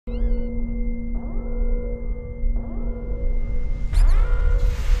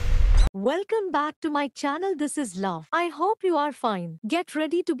Welcome back to my channel. This is Love. I hope you are fine. Get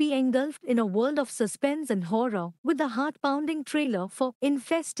ready to be engulfed in a world of suspense and horror with the heart-pounding trailer for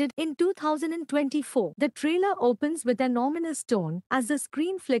Infested in 2024. The trailer opens with an ominous tone as the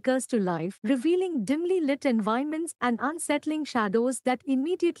screen flickers to life, revealing dimly lit environments and unsettling shadows that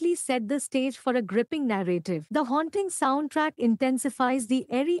immediately set the stage for a gripping narrative. The haunting soundtrack intensifies the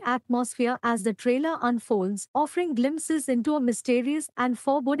eerie atmosphere as the trailer unfolds, offering glimpses into a mysterious and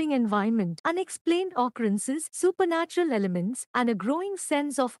foreboding environment. Unexplained occurrences, supernatural elements, and a growing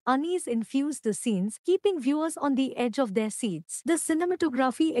sense of unease infuse the scenes, keeping viewers on the edge of their seats. The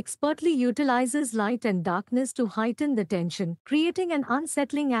cinematography expertly utilizes light and darkness to heighten the tension, creating an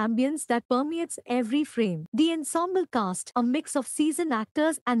unsettling ambience that permeates every frame. The ensemble cast, a mix of seasoned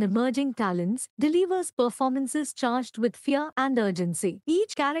actors and emerging talents, delivers performances charged with fear and urgency.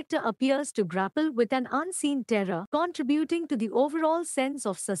 Each character appears to grapple with an unseen terror, contributing to the overall sense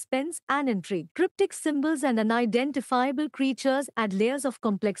of suspense and intrigue. Cryptic symbols and unidentifiable creatures add layers of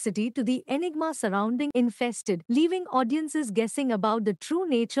complexity to the enigma surrounding Infested, leaving audiences guessing about the true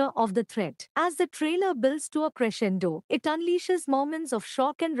nature of the threat. As the trailer builds to a crescendo, it unleashes moments of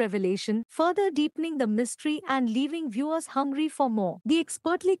shock and revelation, further deepening the mystery and leaving viewers hungry for more. The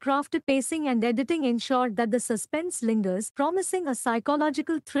expertly crafted pacing and editing ensure that the suspense lingers, promising a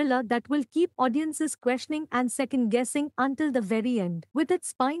psychological thriller that will keep audiences questioning and second-guessing until the very end. With its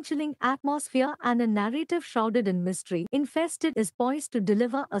spine-chilling atmosphere and a narrative shrouded in mystery, Infested is poised to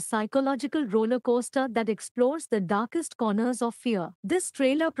deliver a psychological roller coaster that explores the darkest corners of fear. This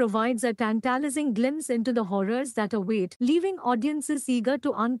trailer provides a tantalizing glimpse into the horrors that await, leaving audiences eager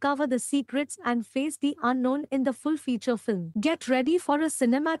to uncover the secrets and face the unknown in the full feature film. Get ready for a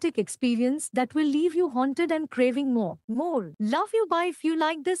cinematic experience that will leave you haunted and craving more. Love you. Bye. If you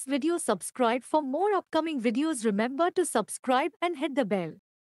like this video, subscribe for more upcoming videos. Remember to subscribe and hit the bell.